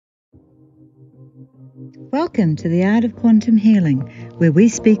Welcome to the Art of Quantum Healing, where we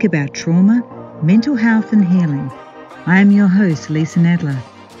speak about trauma, mental health and healing. I am your host, Lisa Nadler,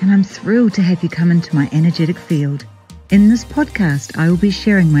 and I'm thrilled to have you come into my energetic field. In this podcast, I will be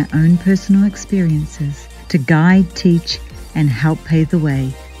sharing my own personal experiences to guide, teach, and help pave the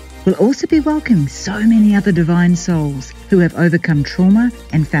way. We'll also be welcoming so many other divine souls who have overcome trauma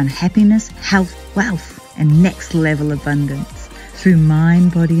and found happiness, health, wealth, and next level abundance through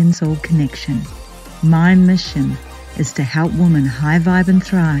mind, body, and soul connection. My mission is to help women high vibe and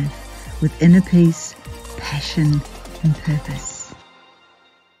thrive with inner peace, passion, and purpose.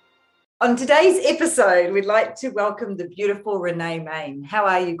 On today's episode, we'd like to welcome the beautiful Renee Mayne. How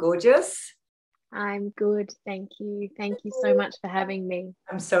are you, gorgeous? I'm good, thank you. Thank you so much for having me.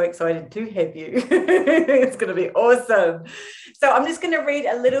 I'm so excited to have you. It's going to be awesome. So I'm just going to read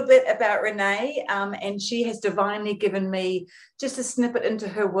a little bit about Renee, and she has divinely given me just a snippet into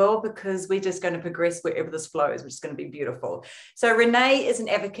her world because we're just going to progress wherever this flows, which is going to be beautiful. So Renee is an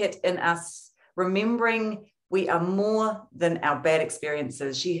advocate in us remembering we are more than our bad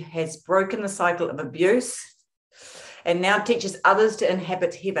experiences. She has broken the cycle of abuse and now teaches others to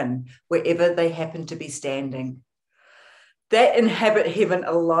inhabit heaven wherever they happen to be standing. That inhabit heaven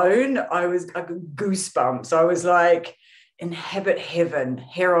alone, I got goosebumps. I was like, inhabit heaven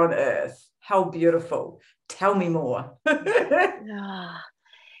here on earth. How beautiful. Tell me more.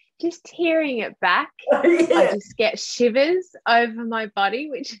 Just hearing it back, Yeah. I just get shivers over my body,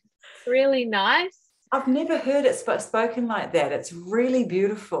 which is really nice. I've never heard it spoken like that. It's really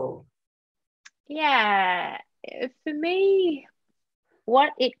beautiful. Yeah. For me,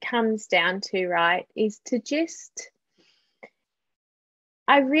 what it comes down to, right, is to just,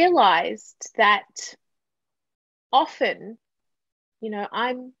 I realized that often,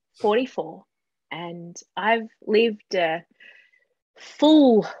 I'm 44 and I've lived a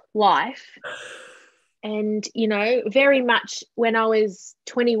full life. And, very much when I was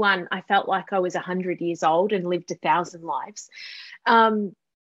 21, I felt like I was 100 years old and lived 1,000 lives.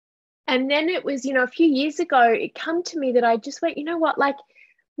 And then it was, a few years ago, it came to me that I just went, you know what, like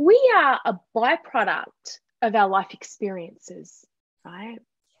we are a byproduct of our life experiences, right?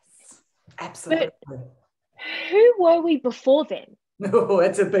 Yes, absolutely. But who were we before then? Oh,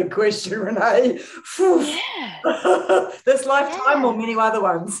 that's a big question, Renee. Yeah. This lifetime or many other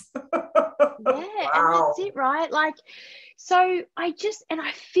ones. Yeah, Wow. and that's it, right? Like, so I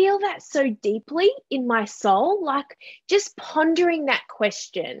feel that so deeply in my soul, like just pondering that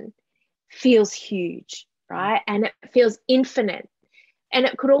question feels huge, right? And it feels infinite. And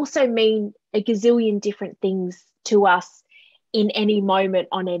it could also mean a gazillion different things to us in any moment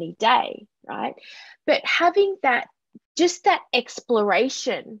on any day, right? But having that, just that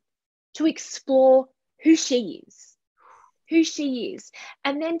exploration to explore who she is,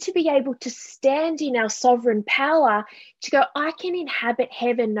 and then to be able to stand in our sovereign power to go, I can inhabit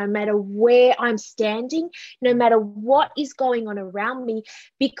heaven no matter where I'm standing, no matter what is going on around me,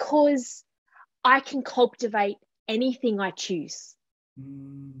 because I can cultivate anything I choose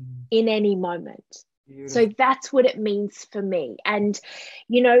in any moment. Beautiful. So that's what it means for me. And,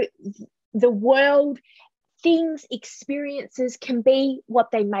 the world, things, experiences can be what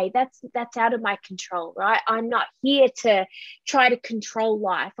they may. That's out of my control, right? I'm not here to try to control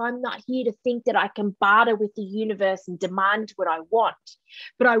life. I'm not here to think that I can barter with the universe and demand what I want.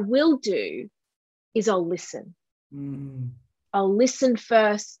 But I will do is I'll listen. I'll listen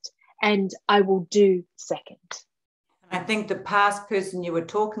first and I will do second. I think the past person you were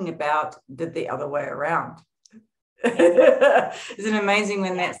talking about did the other way around. Isn't it amazing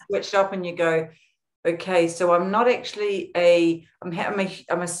when that's switched up and you go, okay, so I'm not actually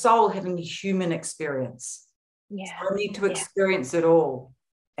I'm a soul having a human experience. Yeah. So I need to experience it all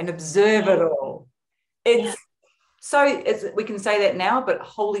and observe it all. We can say that now, but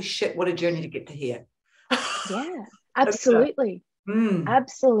holy shit, what a journey to get to here. Yeah, absolutely.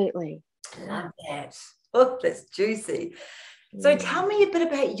 Absolutely. Love that. Oh, that's juicy. So tell me a bit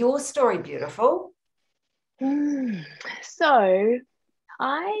about your story, beautiful. So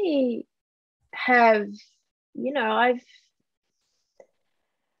I have, I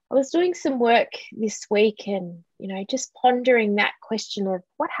was doing some work this week and, just pondering that question of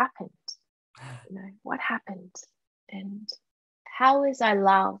what happened, what happened and how was I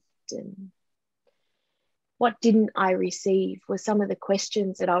loved and what didn't I receive were some of the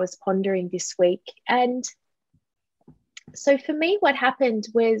questions that I was pondering this week. And so for me, what happened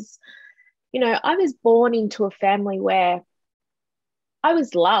was, I was born into a family where I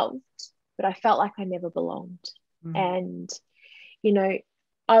was loved, but I felt like I never belonged. And,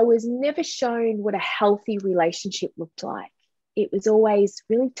 I was never shown what a healthy relationship looked like. it was always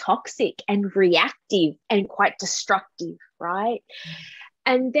really toxic and reactive and quite destructive, right?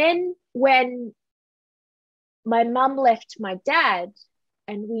 And then when my mum left my dad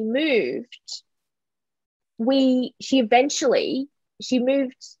and we moved, she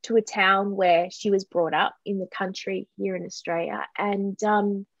moved to a town where she was brought up in the country here in Australia. And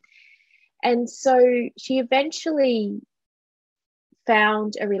so she eventually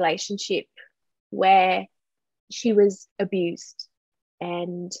found a relationship where she was abused,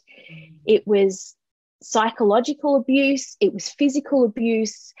 and it was psychological abuse, it was physical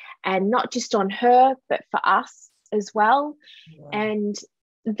abuse, and not just on her, but for us as well. Wow. And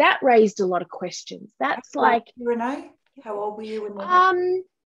that raised a lot of questions. That's like, Renee, how old were you when that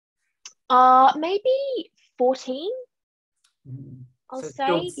maybe 14. I'll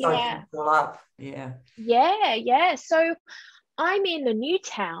say, yeah. Up. Yeah. Yeah, yeah. So I'm in a new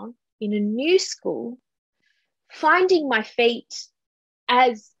town, in a new school, finding my feet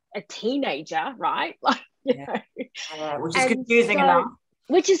as a teenager, right? Like, you know. Which is confusing enough.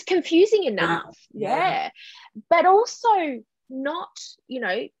 Which is confusing enough, yeah. But also not,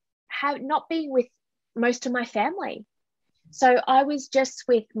 not being with most of my family. So I was just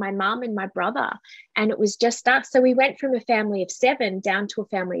with my mum and my brother, and it was just us. So we went from a family of 7 down to a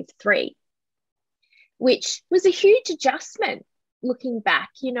family of 3, which was a huge adjustment looking back,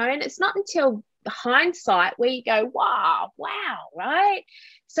 and it's not until hindsight where you go, wow, right?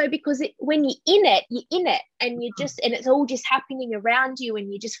 So because when you're in it, and you just, and it's all just happening around you,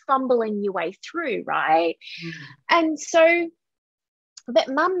 and you're just fumbling your way through, right? And so, but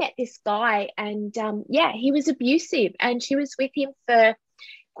mum met this guy, and he was abusive, and she was with him for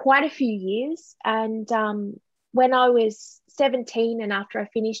quite a few years. And when I was 17 and after I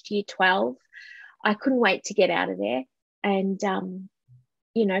finished year 12, I couldn't wait to get out of there. And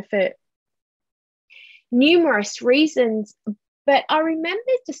for numerous reasons, but I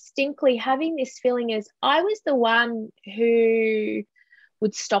remember distinctly having this feeling as I was the one who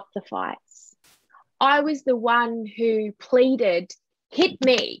would stop the fights. I was the one who pleaded, hit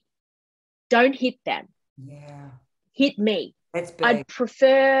me, don't hit them. Yeah. Hit me. That's big. I'd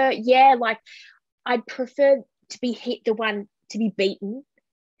prefer to be hit, the one to be beaten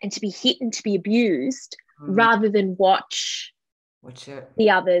and to be hit and to be abused, rather than watch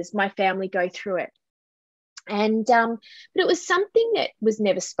the others, my family, go through it. And but it was something that was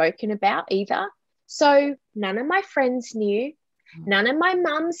never spoken about either. So none of my friends knew, none of my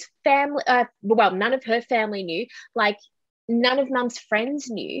mum's family, none of her family knew, like none of mum's friends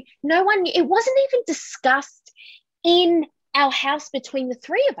knew. No one knew. It wasn't even discussed in our house between the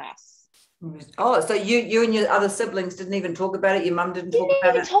 3 of us. Oh, so you and your other siblings didn't even talk about it? Your mum didn't talk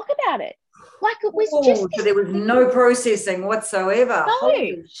about it? Like it was just... So there was no processing whatsoever. No.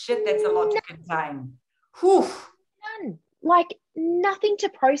 Holy shit, that's a lot to contain. Whew. None. Like nothing to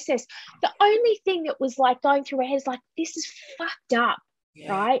process. The only thing that was like going through her head is like, this is fucked up,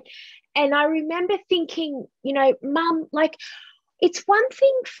 right? And I remember thinking, Mum, like, it's one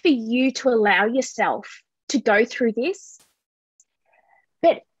thing for you to allow yourself to go through this,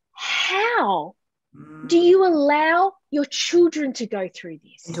 but how do you allow your children to go through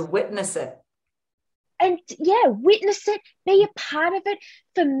this? And to witness it. And witness it, be a part of it.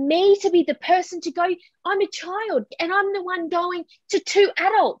 For me to be the person to go, I'm a child and I'm the one going to 2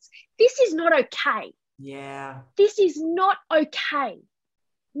 adults. This is not okay. Yeah. This is not okay.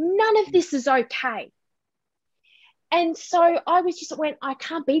 None of this is okay. And so I went, I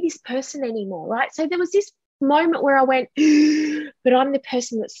can't be this person anymore, right? So there was this moment where I went, but I'm the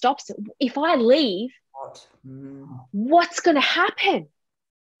person that stops it. If I leave, what's going to happen?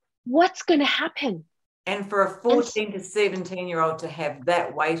 What's going to happen? And for a 14 to 17-year-old to have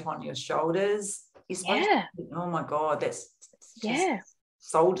that weight on your shoulders, oh my God, that's just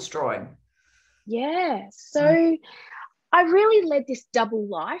soul destroying. Yeah. So I really led this double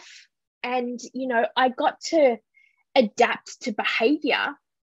life, and, I got to adapt to behavior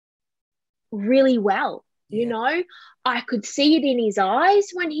really well. I could see it in his eyes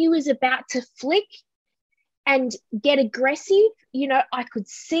when he was about to flick and get aggressive. I could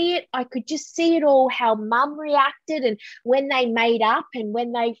see it. I could just see it all, how mum reacted and when they made up and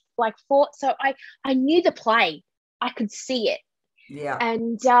when they fought. So I knew the play. I could see it. Yeah.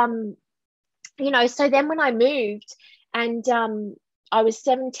 And, so then when I moved and I was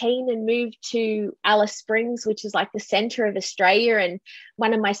 17 and moved to Alice Springs, which is like the center of Australia. And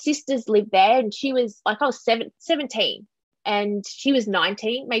one of my sisters lived there, and she was like, I was 17 and she was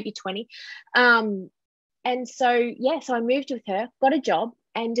 19, maybe 20. And so I moved with her, got a job,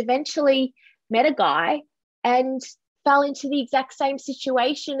 and eventually met a guy and fell into the exact same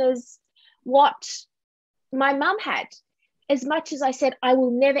situation as what my mum had. as much as I said, I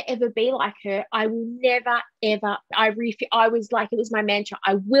will never, ever be like her, I will never, ever, I was like, it was my mantra,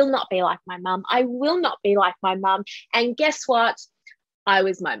 I will not be like my mum. I will not be like my mum. And guess what? I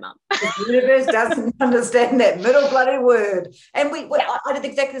was my mum. The universe doesn't understand that middle bloody word. And I did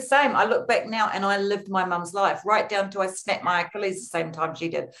exactly the same. I look back now and I lived my mum's life right down to I snapped my Achilles the same time she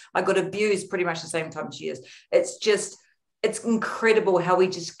did. I got abused pretty much the same time she is. It's incredible how we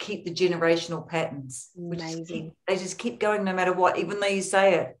just keep the generational patterns. Amazing. They just keep going no matter what, even though you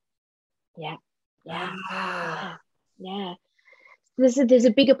say it. Yeah. There's a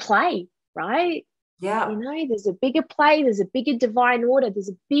bigger play, right? Yeah. You know, there's a bigger play, there's a bigger divine order, there's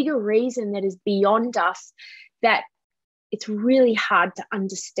a bigger reason that is beyond us that it's really hard to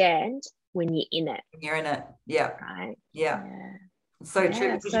understand when you're in it. When you're in it. Yeah. Right. Yeah. So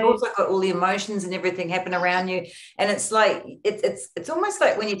true, because you've also got all the emotions and everything happen around you, and it's like it's almost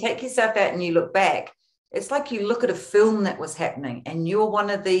like when you take yourself out and you look back, it's like you look at a film that was happening and you're one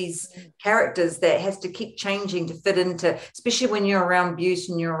of these characters that has to keep changing to fit into, especially when you're around abuse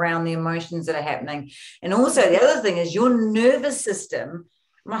and you're around the emotions that are happening. And also the other thing is your nervous system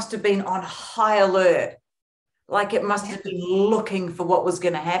must have been on high alert. Like it must have been looking for what was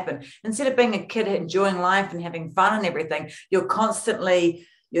going to happen. Instead of being a kid enjoying life and having fun and everything, your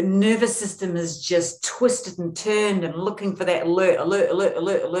nervous system is just twisted and turned and looking for that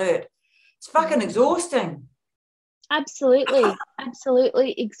alert. It's fucking exhausting. Absolutely.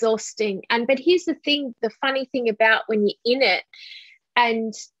 Absolutely exhausting. But here's the thing, the funny thing about when you're in it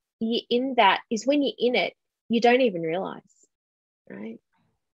and you're in that is when you're in it, you don't even realize, right?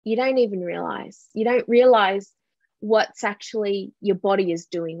 You don't even realize. You don't realize what's actually your body is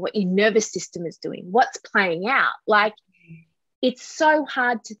doing, what your nervous system is doing, what's playing out. Like, it's so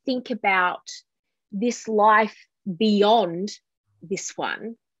hard to think about this life beyond this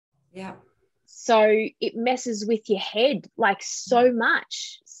one. Yeah. So it messes with your head like so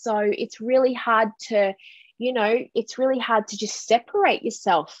much. So it's really hard to, it's really hard to just separate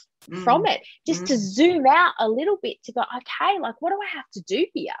yourself from it, just to zoom out a little bit to go, okay, like, what do I have to do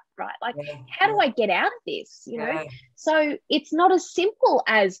here? Right. Like, how do I get out of this? So it's not as simple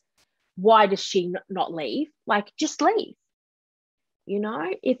as why does she not leave? Like, just leave.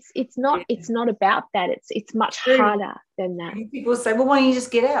 It's not about that. It's much harder than that. People say, well, why don't you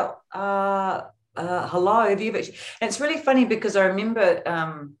just get out? Hello, have you actually? And it's really funny because I remember,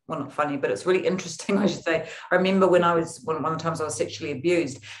 well, not funny, but it's really interesting, I should say. I remember when I was, one of the times I was sexually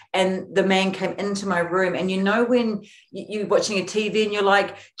abused, and the man came into my room, and when you're watching a TV and you're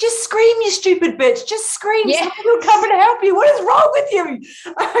like, just scream, you stupid bitch, just scream. Yeah. Somebody will come and help you. What is wrong with you?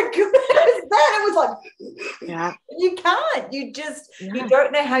 It was like, yeah. You can't. You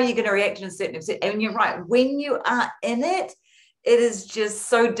don't know how you're going to react in a certain extent. And you're right. When you are in it, it is just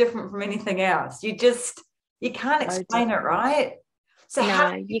so different from anything else. You can't explain it, right? So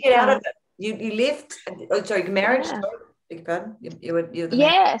how did you get out of it? You left? Oh, sorry, marriage? Yeah. Beg your pardon? You were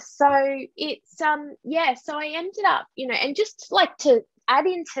So it's so I ended up, and just like to add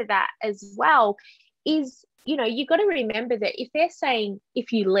into that as well is, you got to remember that if they're saying,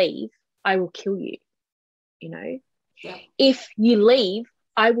 if you leave, I will kill you, Yeah. If you leave,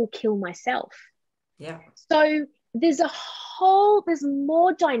 I will kill myself. Yeah. So there's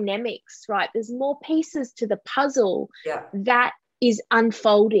more dynamics, right? There's more pieces to the puzzle that is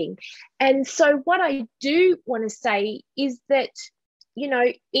unfolding. And so what I do want to say is that,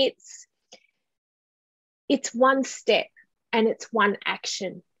 it's one step and it's one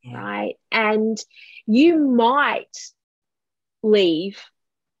action, right? And you might leave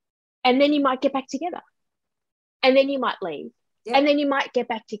and then you might get back together. And then you might leave and then you might get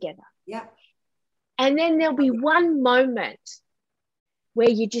back together. Yeah. And then there'll be one moment where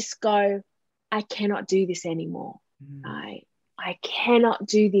you just go, I cannot do this anymore. I cannot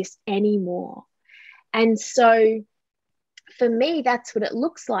do this anymore. And so for me, that's what it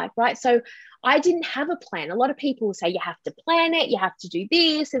looks like, right? So I didn't have a plan. A lot of people will say you have to plan it, you have to do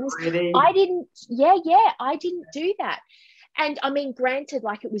this and this. Really? I didn't do that. And I mean, granted,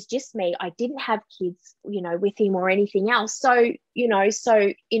 like, it was just me. I didn't have kids, with him or anything else. So,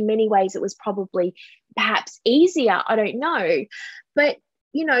 so in many ways it was probably perhaps easier. I don't know. But,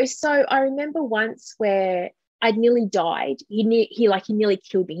 so I remember once where I'd nearly died. He nearly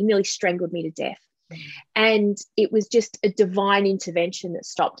killed me. He nearly strangled me to death. And it was just a divine intervention that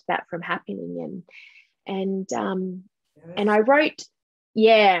stopped that from happening. And I wrote,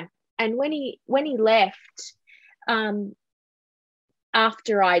 and when he left,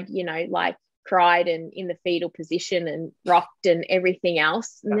 after I'd, cried and in the fetal position and rocked and everything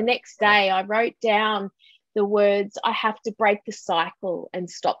else. And the next day I wrote down the words, I have to break the cycle and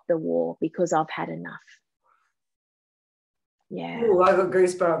stop the war because I've had enough. Yeah. Oh, I got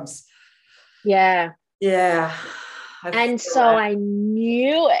goosebumps. Yeah. Yeah. And so I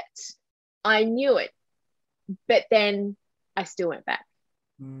knew it. But then I still went back.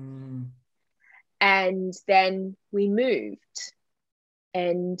 And then we moved,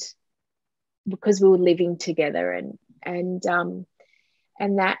 and because we were living together, and then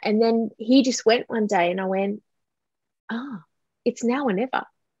he just went one day, and I went, it's now or never.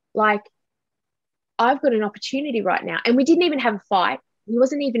 Like, I've got an opportunity right now. And we didn't even have a fight. He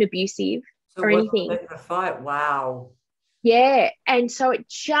wasn't even abusive or anything. A fight. Wow. Yeah. And so it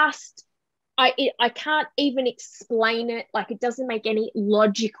just, I can't even explain it. Like, it doesn't make any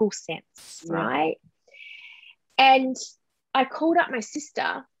logical sense, right? And I called up my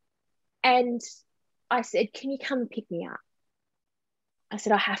sister and I said, can you come and pick me up? I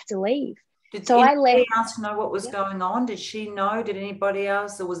said, I have to leave. Did I left. anybody else know what was going on? Did she know? Did anybody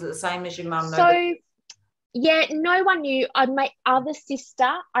else? Or was it the same as your mum? So, yeah, no one knew. My other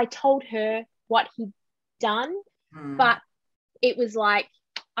sister, I told her what he'd done, but it was like,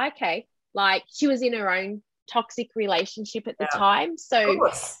 okay, like, she was in her own toxic relationship at the time. So, of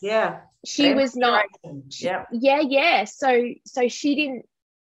course. She was not. So she didn't,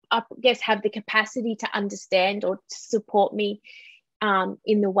 I guess, have the capacity to understand or to support me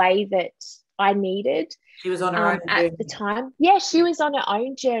in the way that I needed. She was on her own at the time. Yeah, she was on her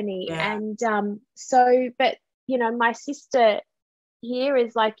own journey. And but my sister here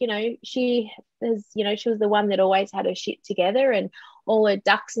is like, she was the one that always had her shit together and all her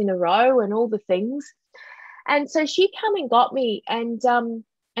ducks in a row and all the things. And so she come and got me, and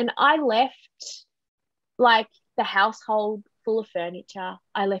I left, like, the household full of furniture.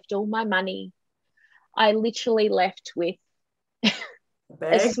 I left all my money. I literally left with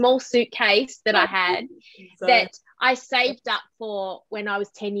a small suitcase that I had that I saved up for when I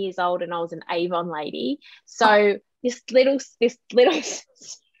was 10 years old and I was an Avon lady. So this little suitcase,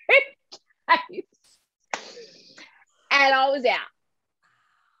 and I was out.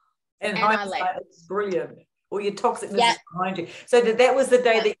 And I left. It's brilliant. All your toxicness is behind you. So that was the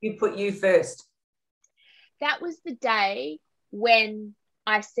day that you put you first. That was the day when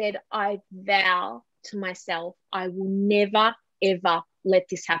I said, I vow to myself, I will never, ever let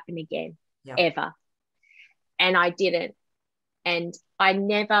this happen again, ever. And I didn't. And I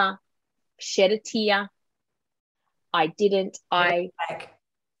never shed a tear. I didn't. I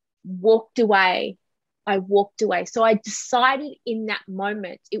walked away. So I decided in that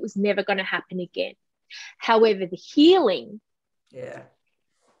moment it was never going to happen again. However, the healing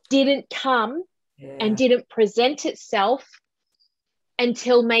didn't come and didn't present itself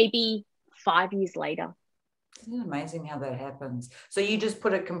until maybe 5 years later. Isn't it amazing how that happens? So you just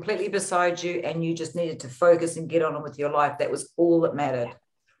put it completely beside you and you just needed to focus and get on with your life. That was all that mattered.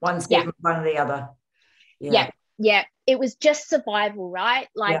 One step in front of the other. Yeah. It was just survival, right?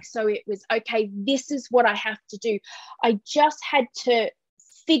 Like, so it was, okay, this is what I have to do. I just had to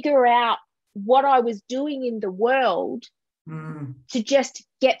figure out what I was doing in the world to just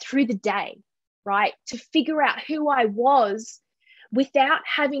get through the day, right? To figure out who I was without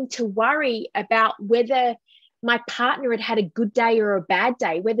having to worry about whether my partner had a good day or a bad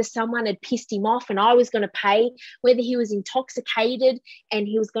day, whether someone had pissed him off and I was going to pay, whether he was intoxicated and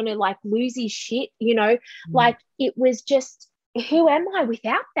he was going to, like, lose his shit, like, it was just, who am I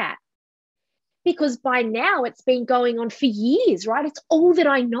without that? Because by now it's been going on for years, right? It's all that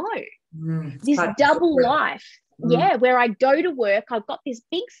I know. This double life. Where I go to work, I've got this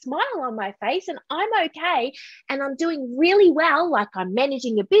big smile on my face and I'm okay and I'm doing really well. Like, I'm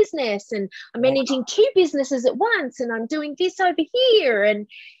managing a business and I'm managing 2 businesses at once and I'm doing this over here and,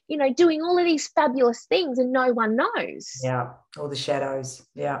 doing all of these fabulous things and no one knows. Yeah, all the shadows.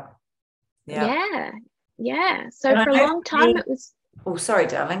 Yeah. So for a long time it was... Oh, sorry,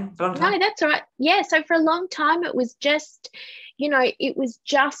 darling. No, that's right. Yeah, so for a long time it was just, it was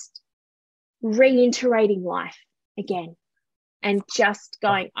just reiterating life again and just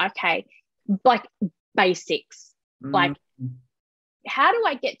going, okay, like, basics, like, how do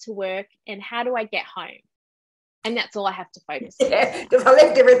I get to work and how do I get home? And that's all I have to focus on. Because I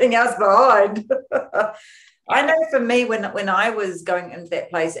left everything else behind. I know for me, when I was going into that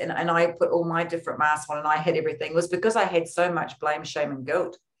place and I put all my different masks on and I had everything, was because I had so much blame, shame and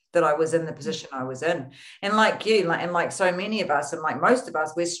guilt that I was in the position I was in. And like you, and like so many of us, and like most of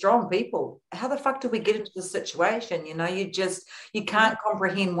us, we're strong people. How the fuck did we get into this situation? You can't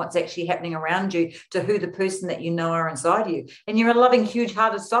comprehend what's actually happening around you to who the person that you know are inside you. And you're a loving, huge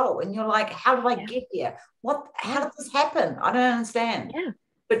hearted soul. And you're like, how did I get here? How did this happen? I don't understand. Yeah.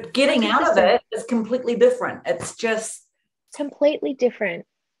 But getting 100%. Out of it is completely different. It's just completely different.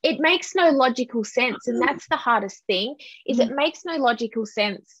 it makes no logical sense. And that's the hardest thing, is it makes no logical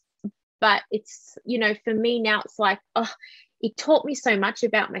sense. But it's, you know, for me now, it's like, oh, it taught me so much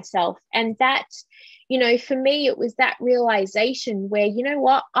about myself. And that, you know, for me, it was that realization where, you know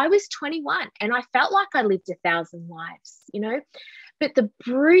what, I was 21 and I felt like I lived 1,000 lives, you know, but the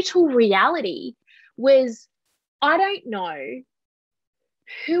brutal reality was, I don't know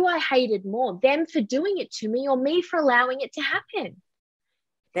who I hated more, them for doing it to me or me for allowing it to happen.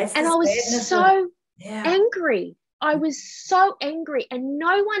 And I was so angry. I was so angry, and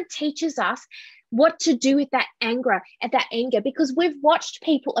no one teaches us what to do with that anger, because we've watched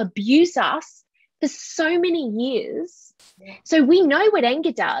people abuse us for so many years. So we know what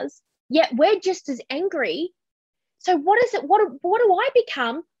anger does, yet we're just as angry. So what is it? What do I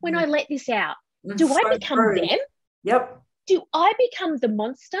become when I let this out? Do I become them? Yep. Do I become the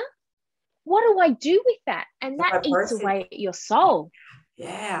monster? What do I do with that? And that eats away at your soul.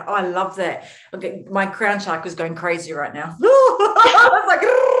 Yeah, I love that. Okay, my crown chakra's going crazy right now. It's like,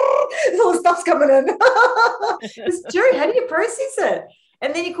 all the stuff's coming in. It's true. How do you process it?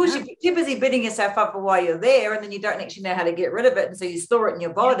 And then, of course, you're too busy beating yourself up for while you're there, and then you don't actually know how to get rid of it. And so you store it in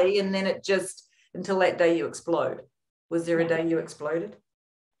your body, and then it just, until that day you explode. Was there a day you exploded?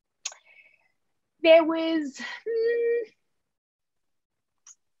 There was,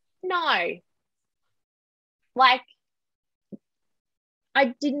 no. Like,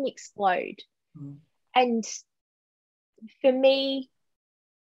 I didn't explode. And for me,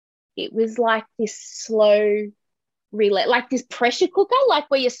 it was like this slow relay, like this pressure cooker, like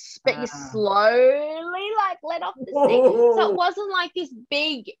where you slowly like let off the stick. So it wasn't like this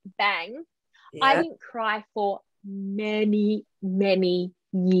big bang. I didn't cry for many, many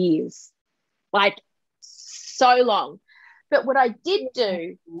years, like so long. But what I did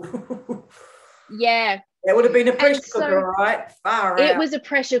do, it would have been a pressure cooker, right? Far out. It was a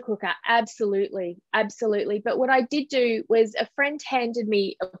pressure cooker, absolutely. But what I did do was, a friend handed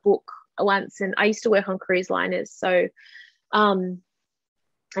me a book once, and I used to work on cruise liners. So, and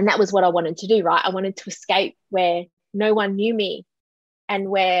that was what I wanted to do, right? I wanted to escape where no one knew me, and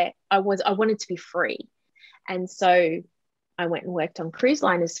where I wanted to be free. And so I went and worked on cruise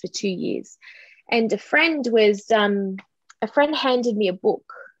liners for 2 years. And a friend handed me a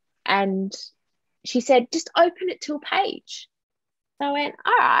book, and she said, just open it to a page. So I went,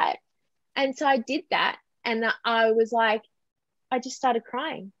 all right. And so I did that. And I was like, I just started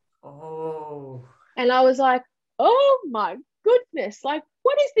crying. Oh. And I was like, oh my goodness. Like,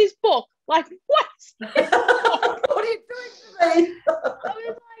 what is this book? Like, what? What are you doing to me? I was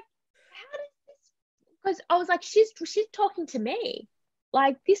like, how does this? Because I was like, she's talking to me.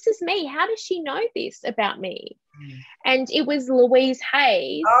 Like, this is me. How does she know this about me? And it was Louise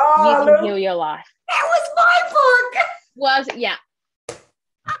Hay's You Can Heal Your Life. That was my book. Was it? Yeah.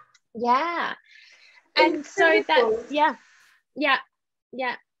 Yeah. And so that's, yeah.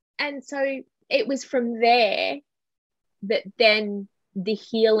 And so it was from there that then the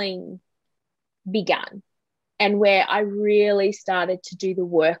healing began, and where I really started to do the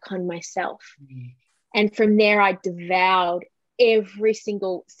work on myself. And from there, I devoured every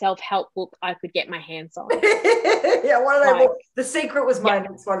single self-help book I could get my hands on. Yeah, one of those books. The Secret was my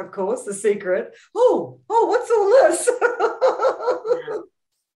next one, of course. The Secret. Oh, what's all this?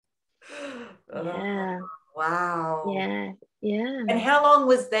 Yeah. Wow. Yeah. And how long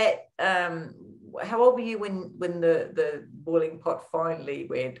was that? How old were you when the boiling pot finally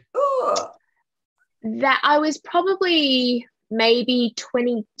went? Oh. That I was probably maybe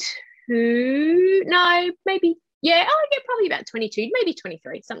 22. No, maybe. Yeah, I get probably about 22, maybe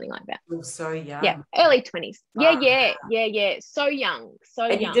 23, something like that. Oh, so young. Yeah, early 20s. Yeah. So young.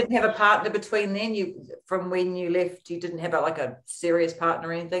 And you didn't have a partner between then? From when you left, you didn't have a serious partner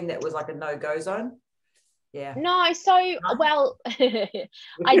or anything that was like a no-go zone? Yeah. No, so, well, I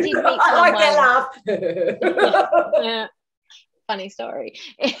did meet someone. I like that laugh. Funny story.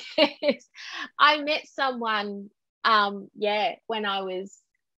 I met someone, when I was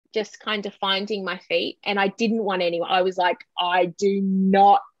just kind of finding my feet, and I didn't want anyone. I was like, I do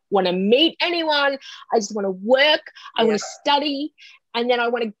not want to meet anyone. I just want to work. I want to study, and then I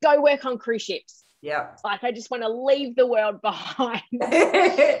want to go work on cruise ships. Yeah. Like, I just want to leave the world behind.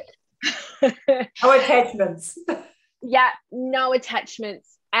 No attachments. Yeah, no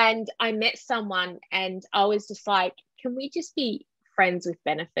attachments. And I met someone, and I was just like, can we just be friends with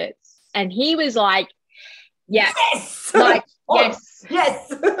benefits? And he was like, yes. Like, yes.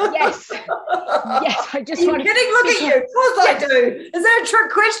 I just want to. Look at you. Of course I do. Is that a trick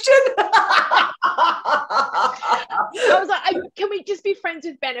question? I was like, can we just be friends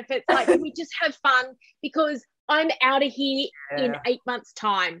with benefits? Like, can we just have fun? Because I'm out of here in 8 months'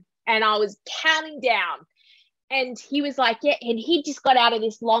 time. And I was counting down. And he was like, yeah, and he just got out of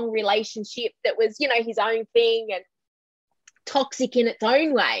this long relationship that was, you know, his own thing and toxic in its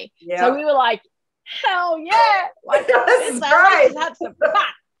own way. Yeah. So we were like, hell yeah. Like, this is like, great. let's have some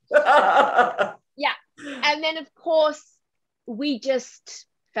fun. Yeah. And then, of course, we just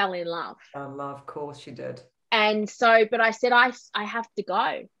fell in love. Oh, love, of course you did. And so, but I said, I have to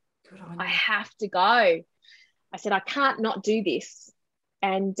go. Good on you. I have to go. I said, I can't not do this.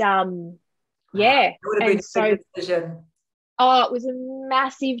 And yeah. It would have been a big decision. Oh, it was a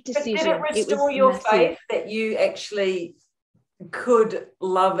massive decision. Did it restore your faith that you actually could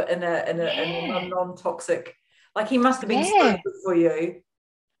love in a non-toxic? Like, he must have been so good for you.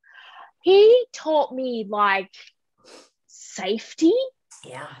 He taught me like safety.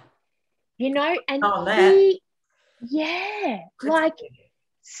 Yeah. You know, and like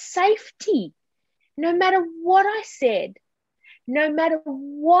safety. No matter what I said, no matter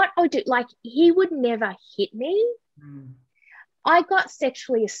what I do, like, he would never hit me. I got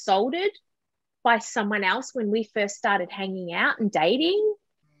sexually assaulted by someone else when we first started hanging out and dating.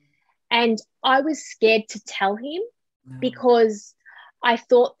 And I was scared to tell him because I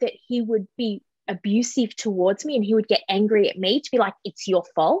thought that he would be abusive towards me and he would get angry at me to be like, it's your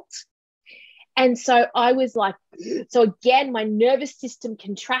fault. And so I was like, so again, my nervous system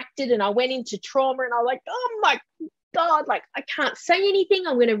contracted and I went into trauma and I was like, oh my God, like, I can't say anything.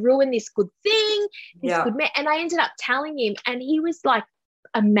 I'm going to ruin this good thing, this good man. And I ended up telling him and he was like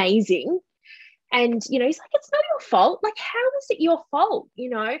amazing. And, you know, he's like, it's not your fault. Like, how is it your fault? You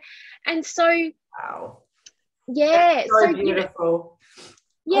know? And so, wow. Yeah. That's so beautiful.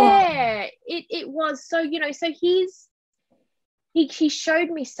 You know, yeah, it was. So, you know, so he showed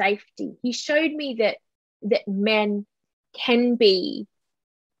me safety. He showed me that men can be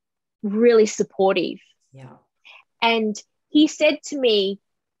really supportive. Yeah. And he said to me,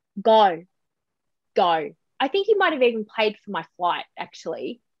 go. I think he might have even paid for my flight,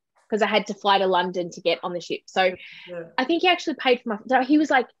 actually, because I had to fly to London to get on the ship. So I think he actually paid for my flight. He was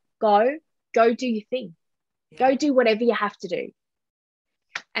like, go do your thing. Go do whatever you have to do.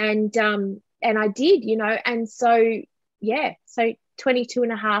 And I did, you know. And so, yeah, so 22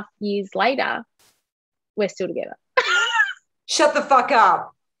 and a half years later, we're still together. Shut the fuck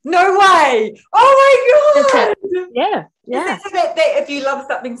up. No way. Oh my God. Yeah. Is it that if you love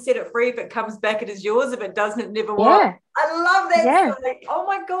something, set it free. If it comes back, it is yours. If it doesn't, it never will. I love that. Yeah. Like, oh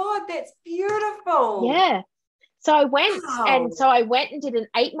my God, that's beautiful. Yeah. So I went and did an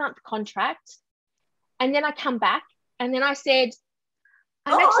 8-month contract. And then I come back and then I said,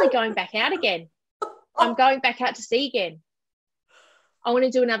 I'm actually going back out again. I'm going back out to sea again. I want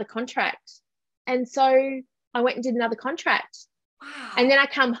to do another contract. And so I went and did another contract. Wow. And then I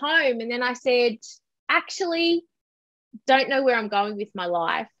come home and then I said, actually, don't know where I'm going with my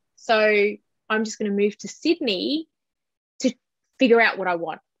life. So I'm just going to move to Sydney to figure out what I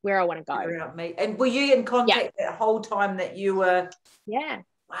want, where I want to go. Figure out me. And were you in contact that whole time that you were? Yeah.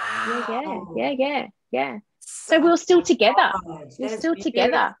 Wow. Yeah. So we're still together. We're still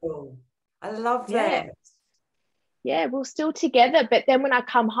together. I love that. Yeah, we're still together. But then when I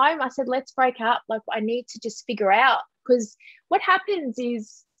come home, I said, let's break up. Like, I need to just figure out, because what happens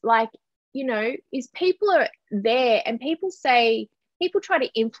is, like, you know, is people are there and people try to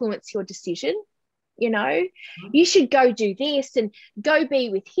influence your decision. You know, you should go do this and go be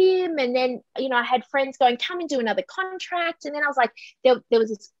with him. And then, you know, I had friends going, come and do another contract. And then I was like, there was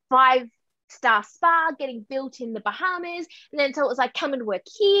this 5-star spa getting built in the Bahamas. And then so it was like, come and work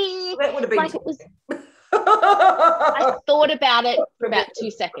here. That would have been like it was. I thought about it for about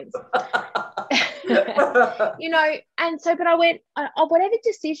 2 seconds. You know, and so, but I went, whatever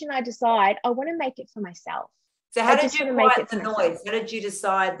decision I decide, I want to make it for myself. So how did you quiet the noise? How did you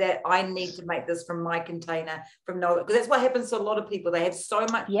decide that I need to make this from my container, from no? Because that's what happens to a lot of people. They have so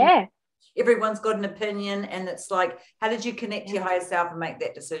much. Yeah. Everyone's got an opinion, and it's like, how did you connect to your higher self and make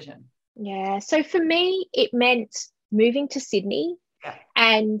that decision? Yeah. So for me, it meant moving to Sydney,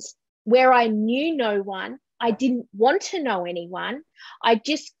 and where I knew no one, I didn't want to know anyone. I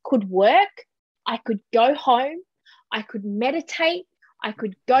just could work. I could go home. I could meditate. I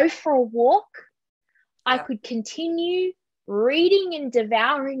could go for a walk. I could continue reading and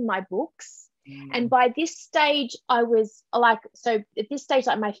devouring my books. And by this stage, I was like, so at this stage,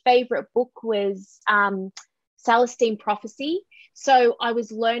 like, my favorite book was Celestine Prophecy. So I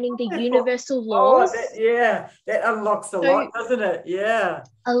was learning the universal laws. That unlocks a lot, doesn't it? Yeah.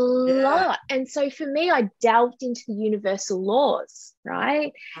 A lot. And so for me, I delved into the universal laws,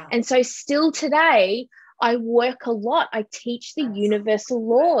 right? Wow. And so still today, I work a lot. I teach the universal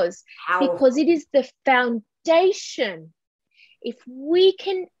laws because it is the foundation. If we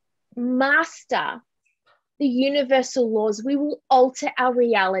can master the universal laws, we will alter our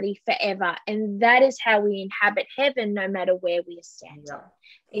reality forever. And that is how we inhabit heaven, no matter where we are standing. Yeah.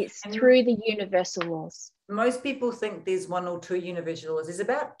 It's through the universal laws. Most people think there's 1 or 2 universal laws. There's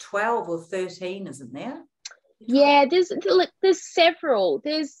about 12 or 13, isn't there? Yeah, there's several.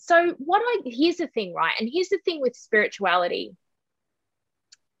 Here's the thing, right? And here's the thing with spirituality,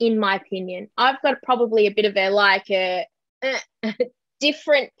 in my opinion. I've got probably a bit of a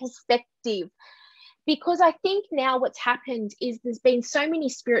different perspective, because I think now what's happened is there's been so many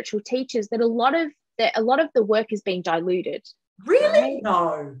spiritual teachers that a lot of the work has been diluted. Really?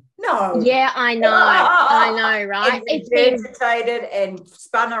 No. Yeah, I know, right? It's been agitated and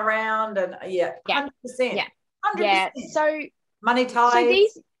spun around, and 100%. Yeah. 100%. Yeah. So money ties. So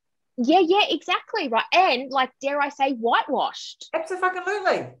these, yeah, exactly, right. And like, dare I say, whitewashed. Absolutely.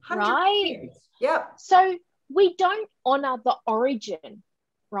 100%. Right. Yeah. So we don't honor the origin,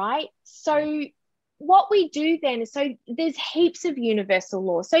 right? So what we do then is, so there's heaps of universal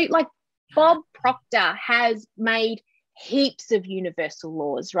laws. So like Bob Proctor has made heaps of universal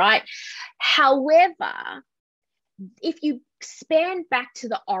laws, right? However, if you span back to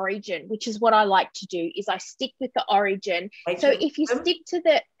the origin, which is what I like to do, is I stick with the origin. So if you stick to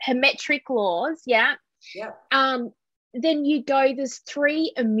the hermetic laws, then you go, there's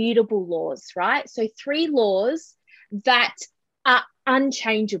 3 immutable laws, right? So 3 laws that are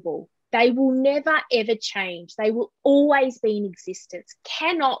unchangeable. They will never, ever change. They will always be in existence,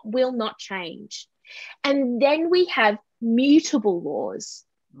 will not change. And then we have mutable laws.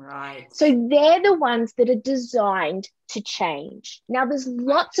 Right. So they're the ones that are designed to change. Now, there's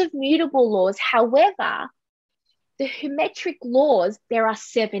lots of mutable laws. However, the hermetic laws, there are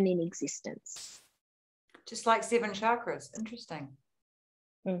 7 in existence. Just like 7 chakras. Interesting.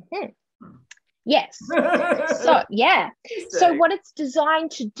 Mm-hmm. Yes. So what it's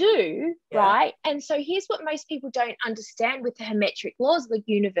designed to do, right? And so here's what most people don't understand with the hermetic laws, the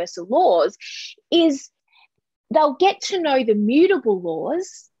universal laws, is they'll get to know the mutable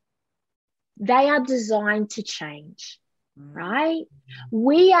laws. They are designed to change, right?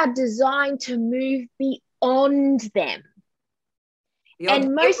 We are designed to move beyond them.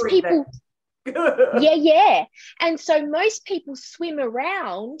 And most people, And so most people swim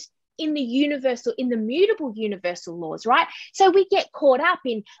around in the mutable universal laws, right? So we get caught up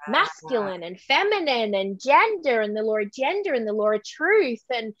in masculine and feminine and gender, and the law of gender and the law of truth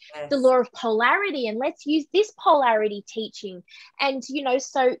and the law of polarity, and let's use this polarity teaching. And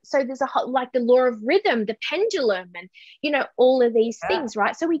so there's like the law of rhythm, the pendulum, and all of these things,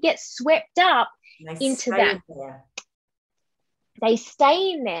 right? So we get swept up into that. They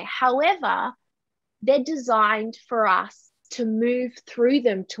stay in there. However, they're designed for us to move through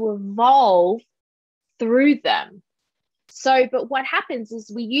them, to evolve through them. So, but what happens is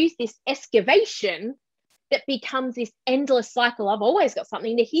we use this excavation that becomes this endless cycle. I've always got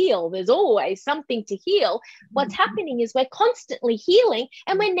something to heal. There's always something to heal. What's happening is we're constantly healing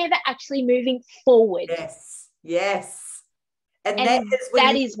and we're never actually moving forward. Yes. And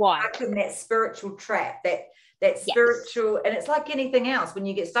that is why. Stuck in that spiritual trap, that spiritual, and it's like anything else. When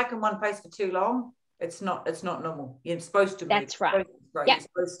you get stuck in one place for too long, it's not normal. You're supposed to move. That's right. Yeah,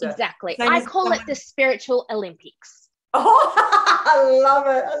 exactly. Same I call it the spiritual Olympics. Oh, I love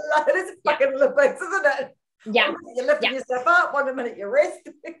it. It's fucking Olympics, isn't it? Yeah. One minute you're lifting yourself up, one minute you're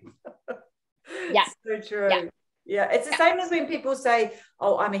resting. So true. Yeah. It's the same as when people say,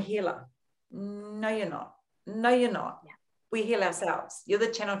 oh, I'm a healer. No, you're not. Yeah. We heal ourselves. You're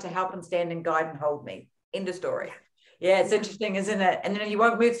the channel to help and stand and guide and hold me. End of story. Yeah, it's interesting, isn't it? And then you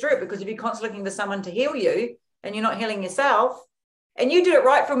won't move through it, because if you're constantly looking for someone to heal you and you're not healing yourself, and you did it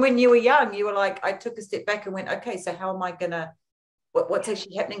right from when you were young, you were like, I took a step back and went, okay, so how am I going to, what's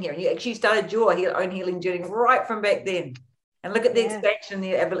actually happening here? And you actually started your own healing journey right from back then. And look at the expansion,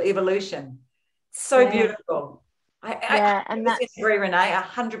 the evolution. So beautiful. I agree, Renee. I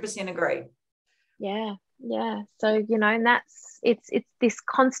 100% agree. Yeah. So, and it's this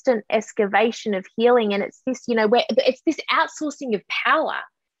constant excavation of healing, and it's this, it's this outsourcing of power,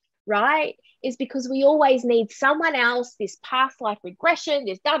 right? Is because we always need someone else, this past life regression,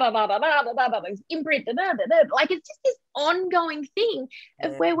 this this imprint, like it's just this ongoing thing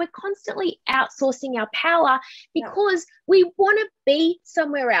of where we're constantly outsourcing our power because we want to be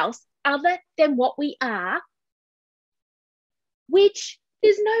somewhere else other than what we are, which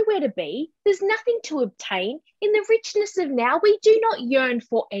there's nowhere to be. There's nothing to obtain. In the richness of now, we do not yearn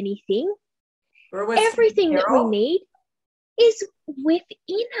for anything. Everything that we need is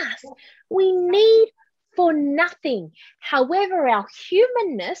within us. We need for nothing. However, our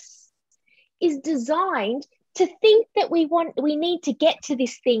humanness is designed to think that we need to get to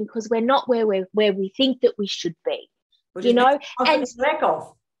this thing because we're not where we think that we should be. Which you know, and lack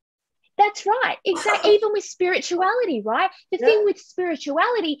of. That's right. Exactly. Even with spirituality, right? The thing with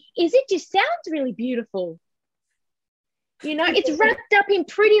spirituality is it just sounds really beautiful. You know, it's wrapped up in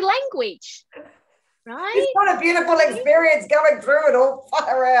pretty language, right? It's not a beautiful experience going through it all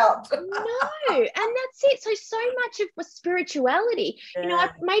far out. No, and that's it. So much of spirituality, you know, I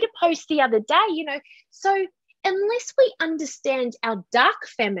made a post the other day, you know, so unless we understand our dark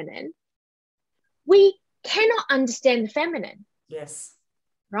feminine, we cannot understand the feminine. Yes.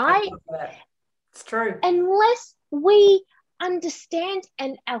 Right? It's true. Unless we understand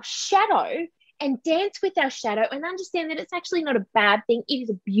our shadow and dance with our shadow and understand that it's actually not a bad thing, it is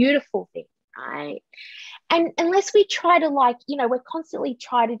a beautiful thing, right? And unless we try to, like, you know, we're constantly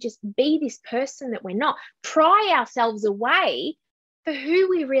try to just be this person that we're not, pry ourselves away for who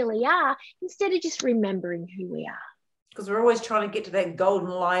we really are instead of just remembering who we are. Because we're always trying to get to that golden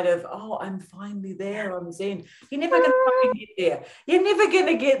light of, oh, I'm finally there, I'm zen. You're never going to get there. You're never going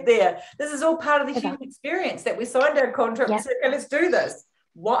to get there. This is all part of the human experience that we signed our contract. We said, okay, let's do this.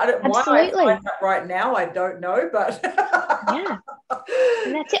 Why I signed up right now, I don't know, but yeah.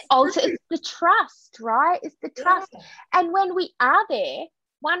 And that's it. Also, it's the trust, right? It's the trust. Yeah. And when we are there,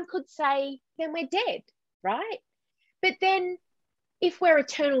 one could say, then we're dead, right? But then if we're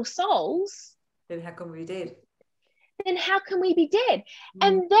eternal souls, then how can we be dead? Then how can we be dead?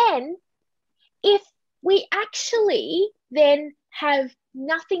 And then if we actually then have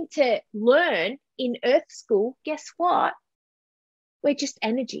nothing to learn in earth school, guess what? We're just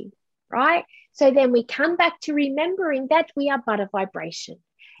energy, right? So then we come back to remembering that we are but a vibration.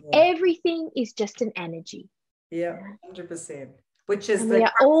 Yeah. Everything is just an energy. Yeah, 100%. Which is we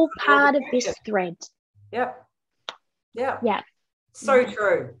are all part of this thread. Yep. Yeah. Yeah. So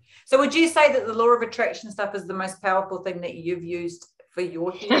true. So would you say that the law of attraction stuff is the most powerful thing that you've used for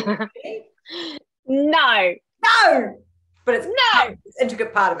your healing? No. But it's an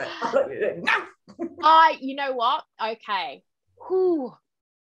intricate part of it. No. You know what? Okay.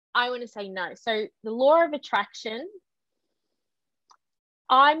 I want to say no. So the law of attraction,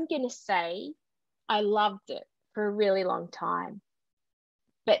 I'm going to say I loved it for a really long time.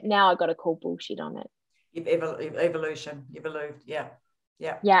 But now I got to call bullshit on it. Evolution. You've evolved. Yeah.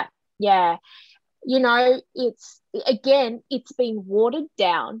 You know, it's been watered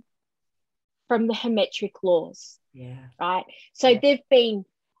down from the hermetic laws. Yeah. Right. So they've been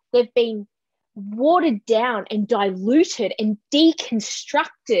watered down and diluted and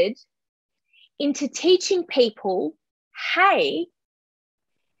deconstructed into teaching people, hey,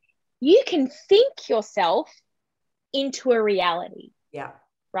 you can think yourself into a reality. Yeah.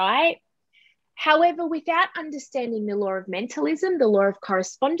 Right. However, without understanding the law of mentalism, the law of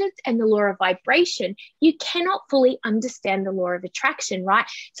correspondence, and the law of vibration, you cannot fully understand the law of attraction, right?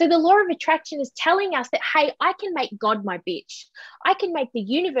 So the law of attraction is telling us that, hey, I can make God my bitch. I can make the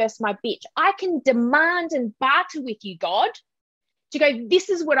universe my bitch. I can demand and barter with you, God, to go, this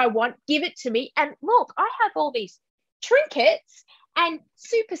is what I want, give it to me. And look, I have all these trinkets and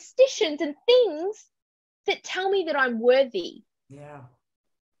superstitions and things that tell me that I'm worthy. Yeah.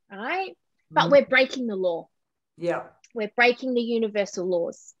 Right? But we're breaking the law. Yeah. We're breaking the universal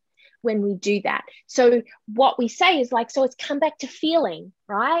laws when we do that. So what we say is like, so it's come back to feeling,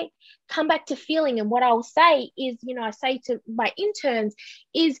 right? Come back to feeling. And what I'll say is, you know, I say to my interns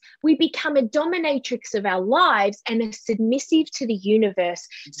is we become a dominatrix of our lives and a submissive to the universe.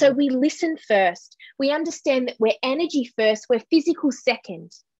 Mm-hmm. So we listen first. We understand that we're energy first. We're physical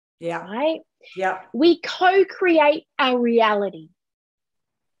second. Yeah. Right? Yeah. We co-create our reality.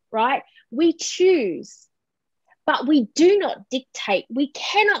 Right? We choose, but we do not dictate. We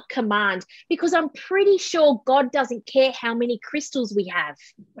cannot command because I'm pretty sure God doesn't care how many crystals we have.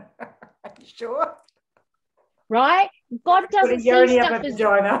 Sure. Right? God doesn't see stuff as...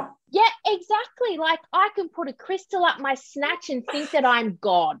 vagina. Yeah, exactly. Like I can put a crystal up my snatch and think that I'm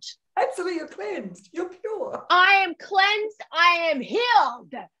God. Absolutely, you're cleansed. You're pure. I am cleansed. I am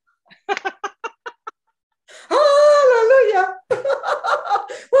healed. Hallelujah.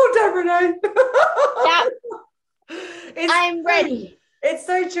 Well done, Renee. Yeah. I am ready. It's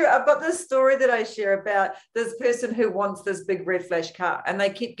so true. I've got this story that I share about this person who wants this big red flash car and they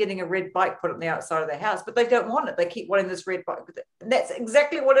keep getting a red bike put on the outside of their house, but they don't want it. They keep wanting this red bike. And that's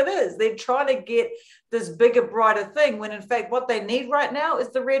exactly what it is. They're trying to get this bigger, brighter thing when in fact what they need right now is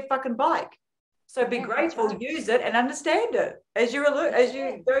the red fucking bike. So be grateful, right. Use it and understand it as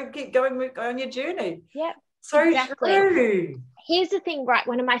you keep going on your journey. Yeah. So exactly. True. Here's the thing, right?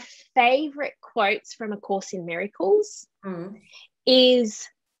 One of my favorite quotes from A Course in Miracles is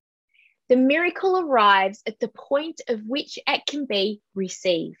The miracle arrives at the point of which it can be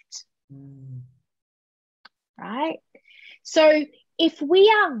received. Right? So if we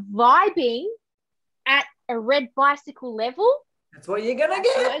are vibing at a red bicycle level, that's what you're going to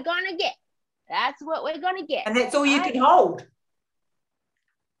get. We're going to get. That's what we're going to get. And that's all you can hold.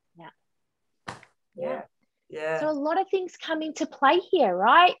 Yeah. Yeah. So a lot of things come into play here,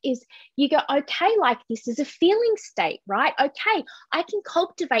 right? Is you go, okay, like this is a feeling state, right? Okay, I can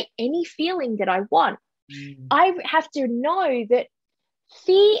cultivate any feeling that I want. I have to know that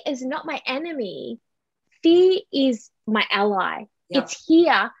fear is not my enemy. Fear is my ally. Yep. It's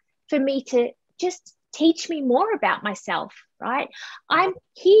here for me to just teach me more about myself, right? I'm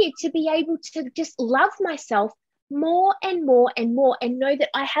here to be able to just love myself more and more and more, and know that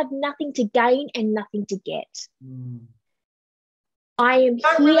I have nothing to gain and nothing to get. I am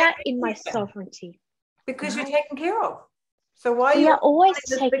here in my sovereignty. Because you're taken care of. So why we are always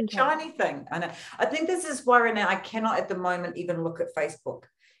this taking big shiny thing? I think this is why, Renee, I cannot at the moment even look at Facebook.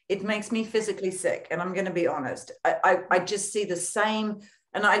 It makes me physically sick, and I'm going to be honest. I just see the same.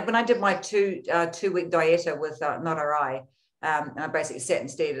 And when I did my two-week dieta with Not and I basically sat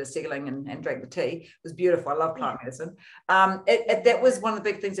and stared at a ceiling and drank the tea. It was beautiful. I love plant medicine. That was one of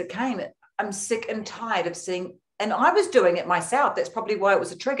the big things that came. I'm sick and tired of seeing, and I was doing it myself. That's probably why it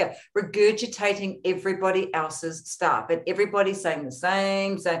was a trigger, regurgitating everybody else's stuff. And everybody's saying the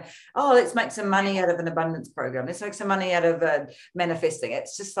same, saying, oh, let's make some money out of an abundance program. Let's make some money out of manifesting.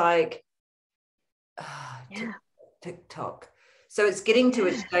 It's just like, TikTok. So it's getting to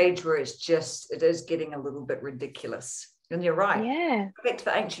a stage where it is getting a little bit ridiculous. And you're right. Yeah. Go back to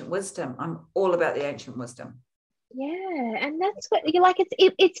the ancient wisdom. I'm all about the ancient wisdom. Yeah, and that's what you're like.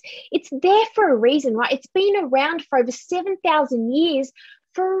 It's there for a reason, right? It's been around for over 7,000 years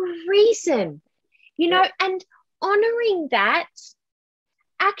for a reason, and honoring that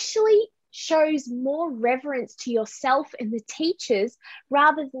actually shows more reverence to yourself and the teachers,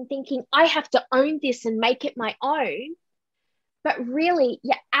 rather than thinking I have to own this and make it my own. But really,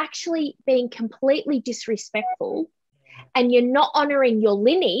 you're actually being completely disrespectful, and you're not honoring your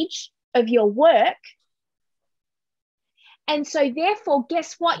lineage of your work. And so therefore,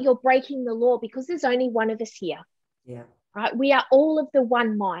 guess what? You're breaking the law, because there's only one of us here. Yeah. Right? We are all of the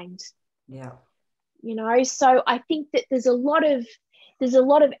one mind. Yeah. So I think that there's a lot of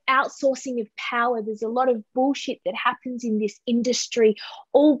outsourcing of power. There's a lot of bullshit that happens in this industry,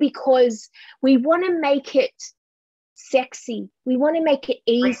 all because we want to make it sexy. We want to make it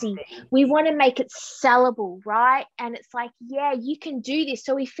easy. We want to make it sellable, right? And it's like, yeah, you can do this.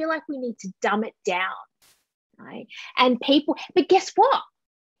 So we feel like we need to dumb it down, right? And but guess what?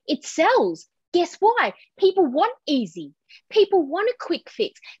 It sells. Guess why? People want easy. People want a quick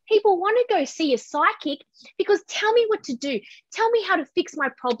fix. People want to go see a psychic because tell me what to do. Tell me how to fix my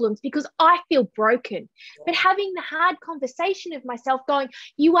problems because I feel broken. But having the hard conversation of myself going,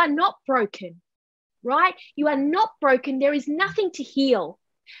 you are not broken. Right? You are not broken. There is nothing to heal.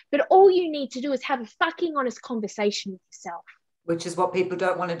 But all you need to do is have a fucking honest conversation with yourself. Which is what people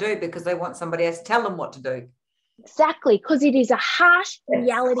don't want to do, because they want somebody else to tell them what to do. Exactly, because it is a harsh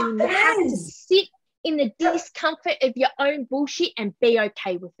reality, and you have to sit in the discomfort of your own bullshit and be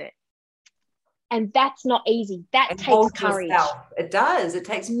okay with it. And that's not easy. That takes courage. Yourself. It does. It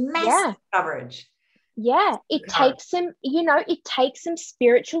takes massive courage. Yeah, it takes some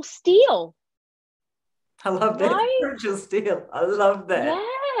spiritual steel. I love that. Spiritual steel. I love that.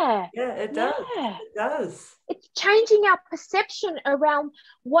 Yeah. Yeah, it does. Yeah. It does. It's changing our perception around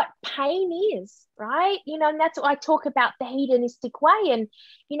what pain is, right? And that's what I talk about, the hedonistic way. And,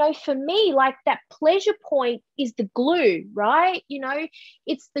 for me, like that pleasure point is the glue, right?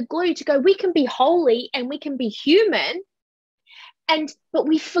 It's the glue to go, we can be holy and we can be human. But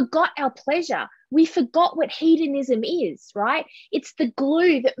we forgot our pleasure. We forgot what hedonism is, right? It's the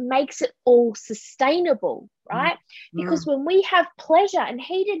glue that makes it all sustainable, right? Because when we have pleasure and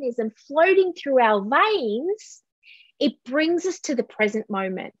hedonism floating through our veins, it brings us to the present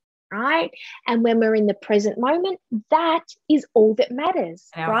moment, right? And when we're in the present moment, that is all that matters,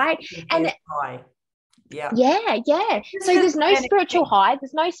 right? And yeah. So there's no spiritual high,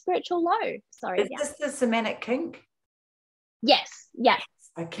 there's no spiritual low. Sorry. Is this the somatic kink? Yes.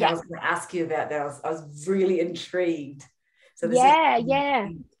 Okay, I was going to ask you about that. I was really intrigued. So this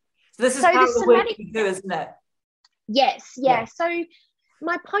is part of the work you do, isn't it? Yes. So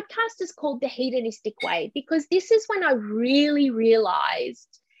my podcast is called The Hedonistic Way, because this is when I really realized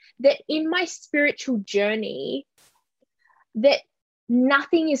that in my spiritual journey, that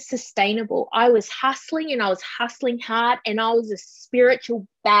nothing is sustainable. I was hustling, and I was hustling hard, and I was a spiritual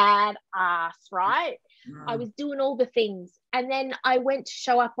badass, right? I was doing all the things. And then I went to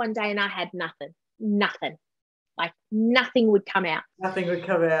show up one day and I had nothing. Like nothing would come out. Nothing would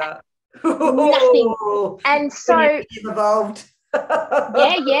come out. Nothing. And so evolved.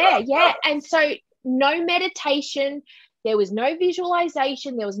 yeah. And so no meditation, there was no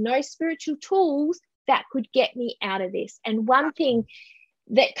visualization, there was no spiritual tools that could get me out of this. And one thing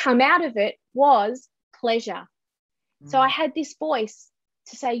that come out of it was pleasure. So I had this voice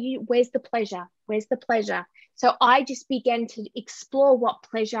to say, where's the pleasure? Where's the pleasure? So I just began to explore what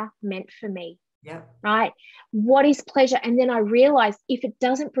pleasure meant for me. Yeah. Right. What is pleasure? And then I realized if it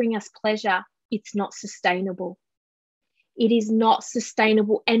doesn't bring us pleasure, it's not sustainable. It is not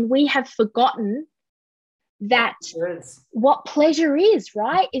sustainable. And we have forgotten that what pleasure is,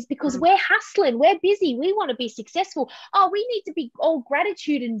 right? Is because we're hustling, we're busy, we want to be successful. Oh, we need to be all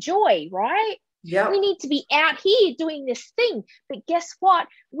gratitude and joy, right? Yeah. We need to be out here doing this thing. But guess what?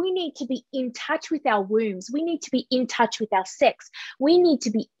 We need to be in touch with our wombs. We need to be in touch with our sex. We need to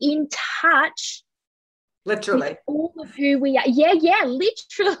be in touch literally with all of who we are. Yeah,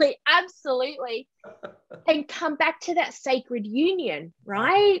 literally, absolutely. And come back to that sacred union,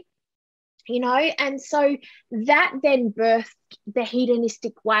 right? And so that then birthed the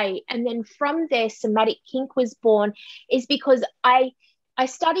hedonistic way. And then from there, somatic kink was born, is because I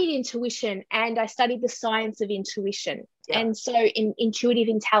studied intuition, and I studied the science of intuition. Yeah. And so in intuitive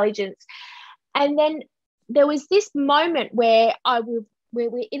intelligence. And then there was this moment where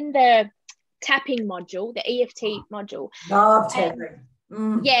we're in the tapping module, the EFT module. Love tapping.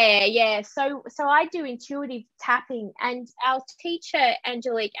 Yeah. So I do intuitive tapping, and our teacher,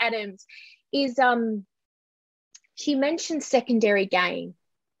 Angelique Adams, is she mentioned secondary gain,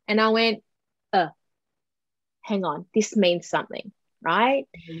 and I went, hang on, this means something, right?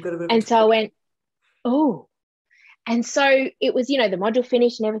 And so I went, oh. And so it was, the module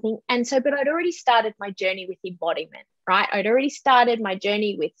finished and everything. And so, but I'd already started my journey with embodiment, right? I'd already started my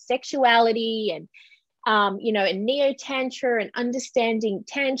journey with sexuality and and neo-tantra and understanding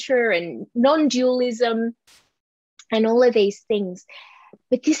tantra and non-dualism and all of these things.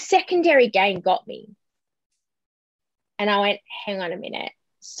 But this secondary gain got me. And I went, hang on a minute.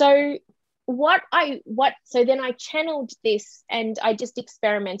 So so then I channeled this, and I just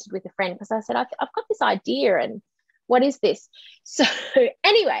experimented with a friend, because I said, I've got this idea, and what is this? So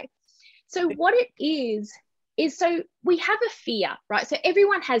anyway, so what it is so we have a fear, right? So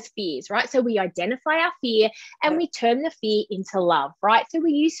everyone has fears, right? So we identify our fear and we turn the fear into love, right? So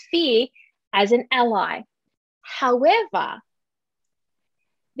we use fear as an ally. However,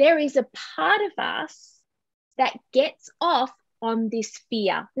 there is a part of us that gets off on this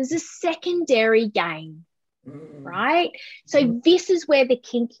fear. There's a secondary gain, right? So this is where the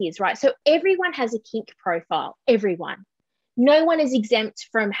kink is, right? So everyone has a kink profile, everyone. No one is exempt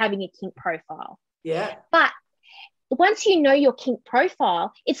from having a kink profile. Yeah. But once you know your kink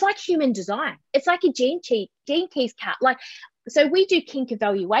profile, it's like human design. It's like a gene keys card. So we do kink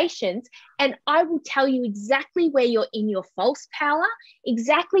evaluations, and I will tell you exactly where you're in your false power,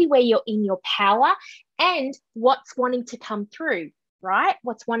 exactly where you're in your power, and what's wanting to come through, right?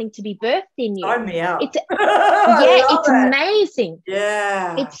 What's wanting to be birthed in you. Sign me out. It's amazing.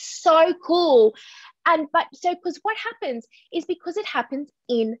 Yeah. It's so cool. Because what happens is, because it happens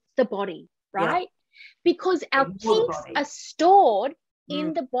in the body, right? Yeah. Because our kinks are stored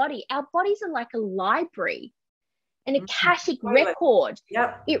in the body. Our bodies are like a library, an akashic record.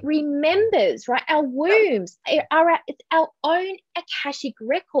 Yep. It remembers, right? Our wombs are it's our own akashic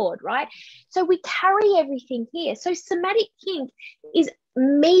record, right? So we carry everything here. So somatic kink is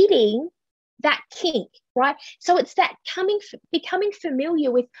meeting that kink, right? So it's that becoming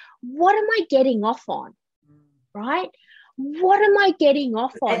familiar with, what am I getting off on, right? What am I getting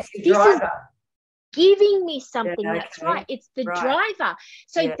off on? This is giving me something. That's right. It's the driver.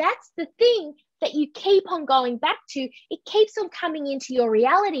 So that's the thing that you keep on going back to. It keeps on coming into your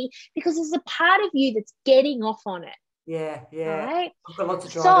reality, because there's a part of you that's getting off on it. Yeah. Right? I've got lots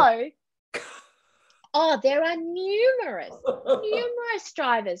of drivers. So, there are numerous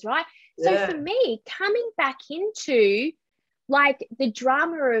drivers, right? So for me, coming back into the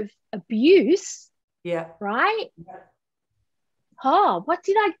drama of abuse, right? Yeah. Oh, what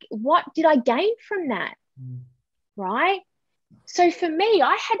did I gain from that? Right? So for me,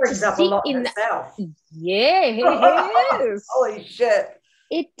 I had to sit in that. Yes. Holy shit.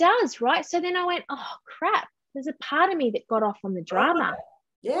 It does, right? So then I went, oh crap, there's a part of me that got off on the drama.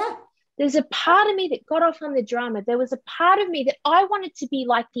 Yeah. There's a part of me that got off on the drama. There was a part of me that I wanted to be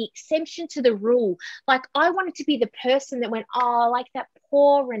like the exception to the rule. Like I wanted to be the person that went, oh, like that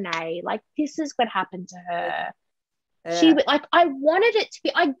poor Renee, like this is what happened to her. Yeah. She like, I wanted it to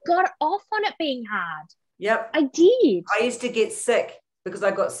be, I got off on it being hard. Yep. I did. I used to get sick because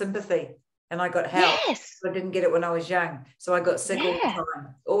I got sympathy and I got help. Yes. I didn't get it when I was young. So I got sick all the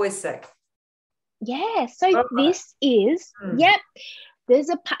time, always sick. Yeah. So this is, there's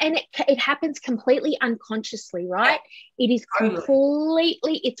and it happens completely unconsciously, right? It is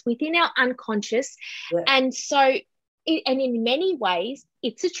completely, it's within our unconscious. Yeah. And so, and in many ways,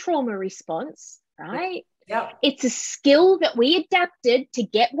 it's a trauma response, right? Yep. It's a skill that we adapted to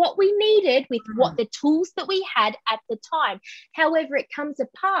get what we needed with what the tools that we had at the time. However, it comes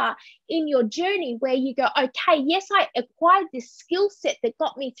apart in your journey where you go, okay, yes, I acquired this skill set that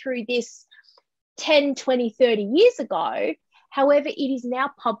got me through this 10, 20, 30 years ago. However, it is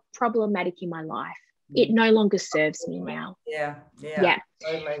now problematic in my life. It no longer serves me now. Yeah.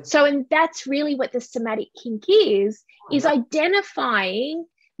 Totally. So, and that's really what the somatic kink is identifying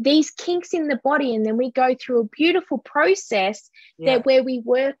these kinks in the body. And then we go through a beautiful process that where we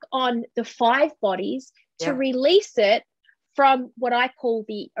work on the 5 bodies to release it from what I call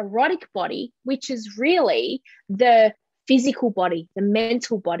the erotic body, which is really the physical body, the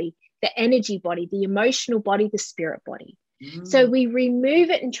mental body, the energy body, the emotional body, the spirit body. So we remove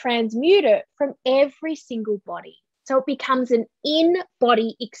it and transmute it from every single body. So it becomes an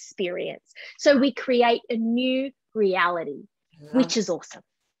in-body experience. So we create a new reality, which is awesome.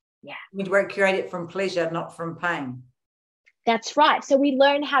 Yeah. We create it from pleasure, not from pain. That's right. So we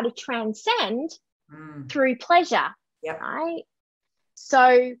learn how to transcend through pleasure. Yep. Right.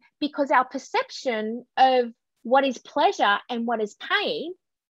 So because our perception of what is pleasure and what is pain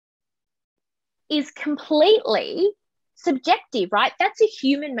is completely subjective, right? That's a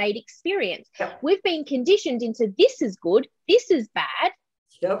human-made experience. Yep. We've been conditioned into this is good, this is bad.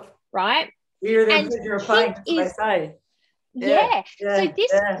 Yep. Right? You're the pleasure of pain, that's what they say. Yeah. So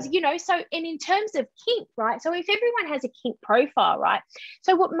this, so, and in terms of kink, right? So if everyone has a kink profile, right?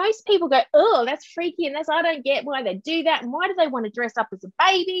 So what most people go, oh, that's freaky. And I don't get why they do that. And why do they want to dress up as a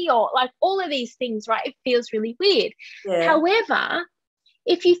baby or like all of these things, right? It feels really weird. Yeah. However,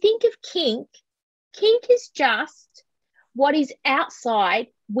 if you think of kink is just what is outside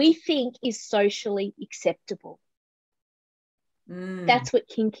we think is socially acceptable. That's what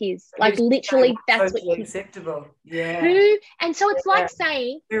kink is. Like literally, that's what kink is. Acceptable. Yeah. And so it's like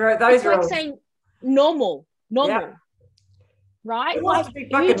saying, it's like saying normal, right? Like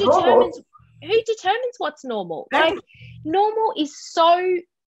who determines what's normal? Like normal is so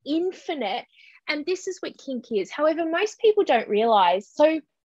infinite, and this is what kink is. However, most people don't realize. So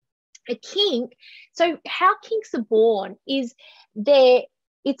a kink, so how kinks are born is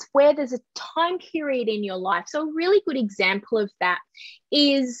it's where there's a time period in your life. So a really good example of that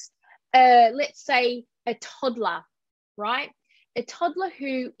is, let's say, a toddler, right? A toddler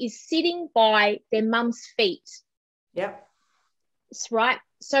who is sitting by their mum's feet. Yep. Right?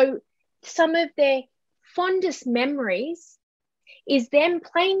 So some of their fondest memories is them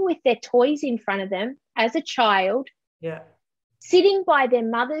playing with their toys in front of them as a child. Yeah. Sitting by their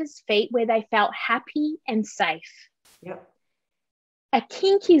mother's feet where they felt happy and safe. Yep. A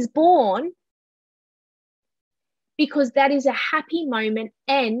kink is born because that is a happy moment,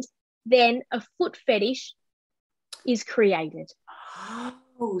 and then a foot fetish is created.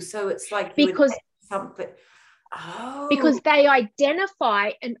 Oh, so it's like because something. Oh. Because they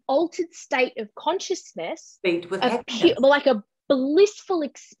identify an altered state of consciousness, with like a blissful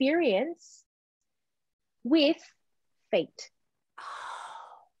experience with feet.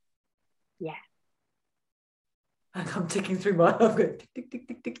 Yeah. I'm ticking through my I'm going tick, tick,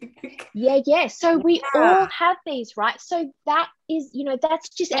 tick, tick, tick, tick. Yeah. So we all have these, right? So that is, that's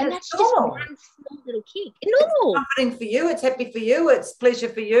just, and that's just one small little kink. It's normal. It's comforting for you. It's happy for you. It's pleasure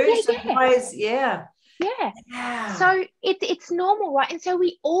for you. Yeah. So it's normal, right? And so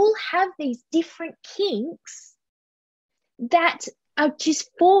we all have these different kinks that are just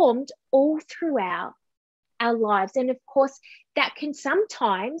formed all throughout our lives. And of course, that can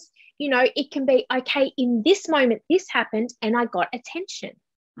sometimes, it can be, okay, in this moment, this happened and I got attention,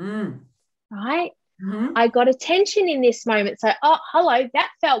 right? Mm-hmm. I got attention in this moment. So, oh, hello, that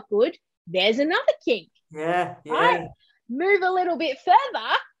felt good. There's another kink. Yeah. Right? Move a little bit further.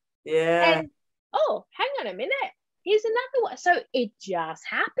 Yeah. And, oh, hang on a minute. Here's another one. So it just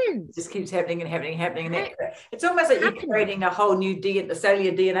happens. It just keeps happening and happening and happening. And it's almost like you're creating a whole new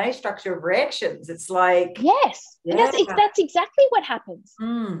cellular DNA structure of reactions. It's like, yes, that's exactly what happens.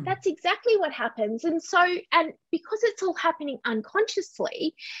 Mm. That's exactly what happens. And so, and because it's all happening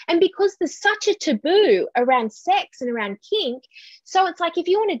unconsciously, and because there's such a taboo around sex and around kink, so it's like, if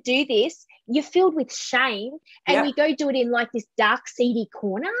you want to do this, you're filled with shame, and you go do it in like this dark, seedy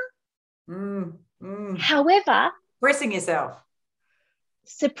corner. However,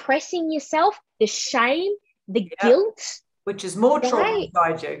 suppressing yourself, the shame, the guilt, which is more trauma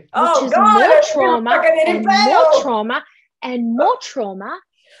inside you. More trauma and more trauma and more trauma,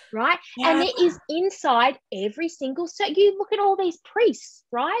 right? Yeah. And it is inside every single. So you look at all these priests,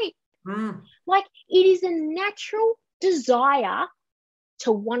 right? Like, it is a natural desire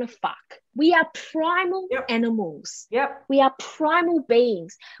to want to fuck. We are primal animals. We are primal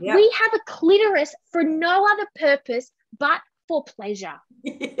beings. We have a clitoris for no other purpose but for pleasure.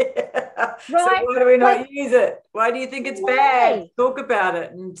 Right? So why do we not use it? Why do you think it's bad? Talk about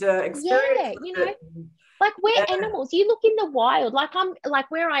it and experience it. Like, we're animals. You look in the wild, like I'm like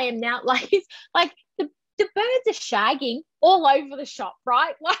where I am now, like it's like the birds are shagging all over the shop,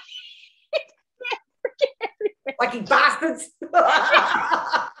 right? Like, like, you bastards. And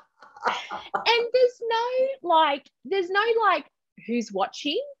there's no who's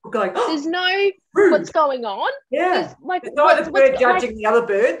watching. There's no what's going on. There's like, it's not the bird judging the other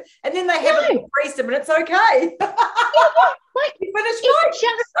bird, and then they haven't embraced them, and it's okay. Like, it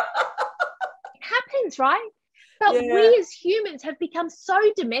happens, right? But we as humans have become so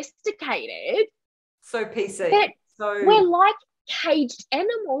domesticated, so PC, that so we're like caged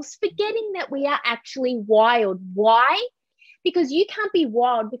animals, forgetting that we are actually wild. Why? Because you can't be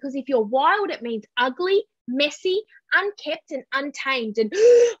wild, because if you're wild, it means ugly, messy, unkept, and untamed. And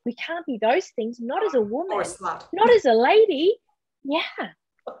we can't be those things, not as a woman, or a slut, not as a lady.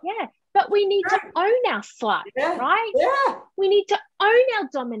 But we need to own our slut, right? We need to own our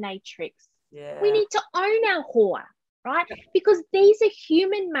dominatrix. We need to own our whore, right? Because these are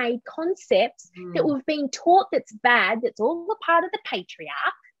human-made concepts that we've been taught that's bad, that's all a part of the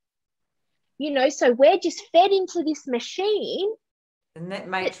patriarch. So we're just fed into this machine, and that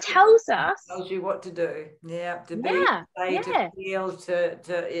matrix tells you what to do. To be, to feel,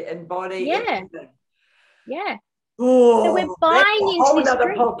 to embody. Oh, so we're buying into this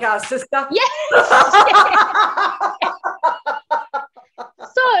another podcast, sister.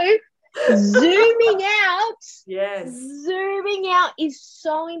 So zooming out is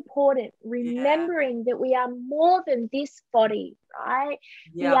so important. Remembering that we are more than this body, right?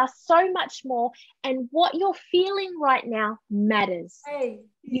 We are so much more, and what you're feeling right now matters.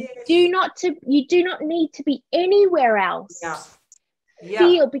 You do not need to be anywhere else.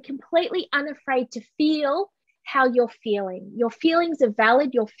 Be completely unafraid to feel how you're feeling. Your feelings are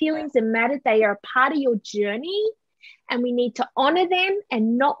valid. Your feelings are mattered. They are a part of your journey, and we need to honor them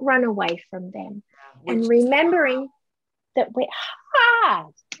and not run away from them. And remembering that we're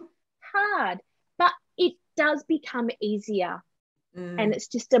hard, but it does become easier. And it's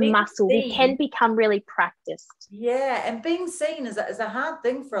just a muscle. We can become really practiced. And being seen is a hard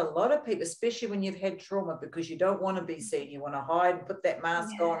thing for a lot of people, especially when you've had trauma, because you don't want to be seen. You want to hide and put that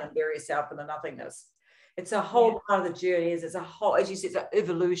mask on and bury yourself in the nothingness. It's a whole part of the journey. It's a whole, as you said, it's an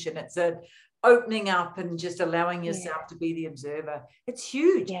evolution. It's a opening up and just allowing yourself to be the observer. It's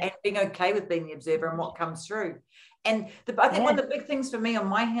huge. And being okay with being the observer and what comes through. And I think one of the big things for me on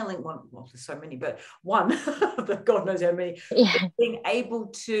my healing, there's so many, but one, God knows how many, is being able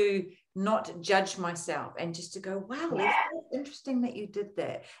to not judge myself and just to go, wow, it's interesting that you did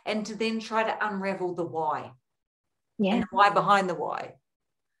that. And to then try to unravel the why. And why behind the why.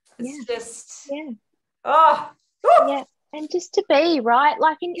 It's just, and just to be, right?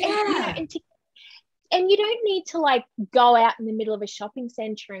 Like, and you don't need to like go out in the middle of a shopping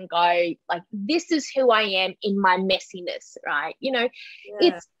center and go like, this is who I am in my messiness, right?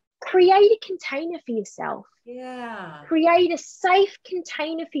 It's create a container for yourself. Create a safe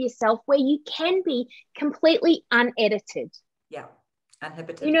container for yourself where you can be completely unedited.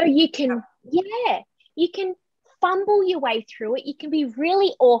 Uninhibited. You can fumble your way through it. You can be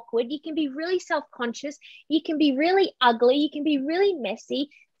really awkward. You can be really self-conscious. You can be really ugly. You can be really messy.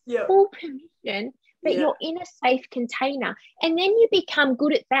 Full permission. But you're in a safe container, and then you become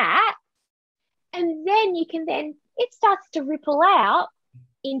good at that, and then it starts to ripple out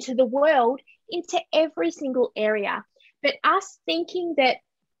into the world, into every single area. But us thinking that,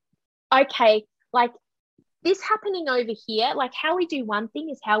 okay, like this happening over here, like how we do one thing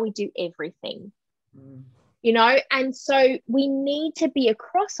is how we do everything, and so we need to be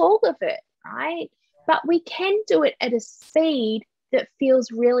across all of it, right? but we can do it at a speed that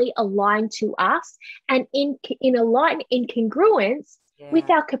feels really aligned to us and in congruence with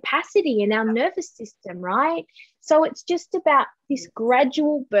our capacity and our nervous system, right? So it's just about this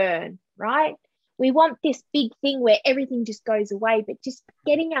gradual burn, right? We want this big thing where everything just goes away, but just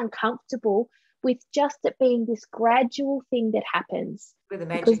getting uncomfortable with just it being this gradual thing that happens.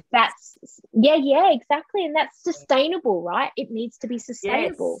 Because that's, exactly. And that's sustainable, right? It needs to be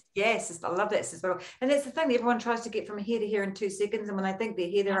sustainable. Yes, I love that as well. And that's the thing that everyone tries to get from here to here in 2 seconds. And when they think they're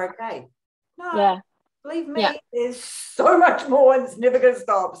here, they're okay. No, believe me, there's so much more and it's never going to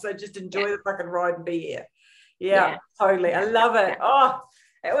stop. So just enjoy the fucking ride and be here. Yeah, totally. I love it. Oh,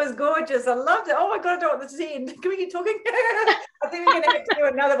 it was gorgeous. I loved it. Oh my God, I don't want this to end. Can we keep talking? I think we're going to have to do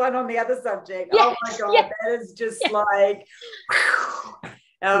another one on the other subject. Oh my God, that is just like,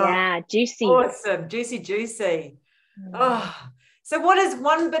 juicy. Awesome. Juicy. Oh, so what is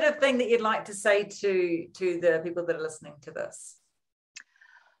one bit of thing that you'd like to say to the people that are listening to this?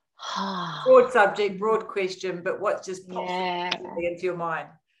 Broad subject, broad question, but what just pops into your mind?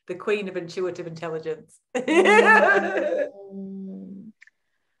 The queen of intuitive intelligence.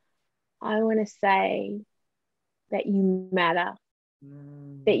 I want to say that you matter,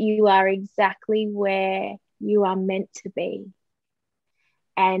 that you are exactly where you are meant to be.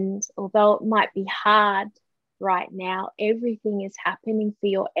 And although it might be hard right now, everything is happening for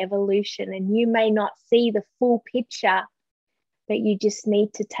your evolution, and you may not see the full picture, but you just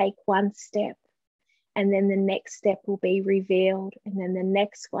need to take one step, and then the next step will be revealed, and then the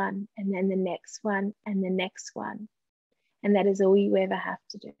next one, and then the next one, and the next one. And that is all you ever have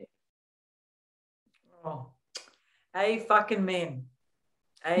to do. Oh, fucking men.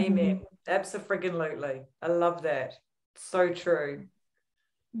 Amen. Abso-friggin-lutely. I love that. So true.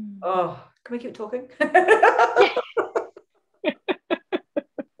 Oh, can we keep talking?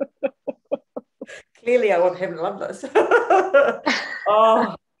 Clearly, I haven't loved this.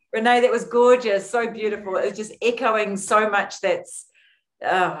 Oh, Renee, that was gorgeous. So beautiful. It was just echoing so much that's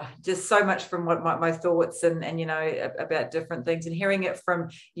just so much from what my thoughts and about different things, and hearing it from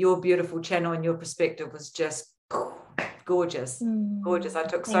your beautiful channel and your perspective was just gorgeous. Gorgeous. I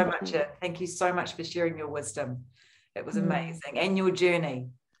took so much in. Thank you so much for sharing your wisdom. It was amazing. And your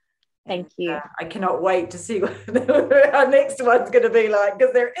journey. Thank you. I cannot wait to see what our next one's going to be like,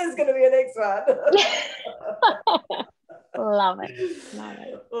 because there is going to be a next one. Love it.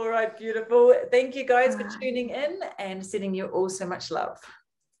 All right, beautiful. Thank you guys for tuning in and sending you all so much love.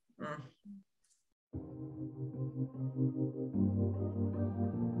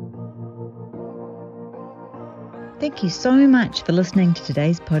 Thank you so much for listening to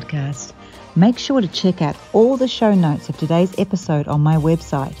today's podcast. Make sure to check out all the show notes of today's episode on my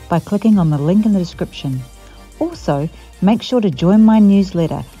website by clicking on the link in the description. Also, make sure to join my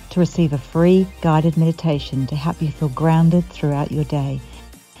newsletter to receive a free guided meditation to help you feel grounded throughout your day.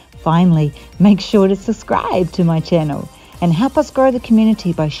 Finally, make sure to subscribe to my channel and help us grow the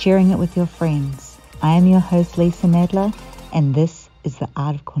community by sharing it with your friends. I am your host, Lisa Nadler, and this is the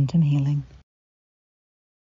Art of Quantum Healing.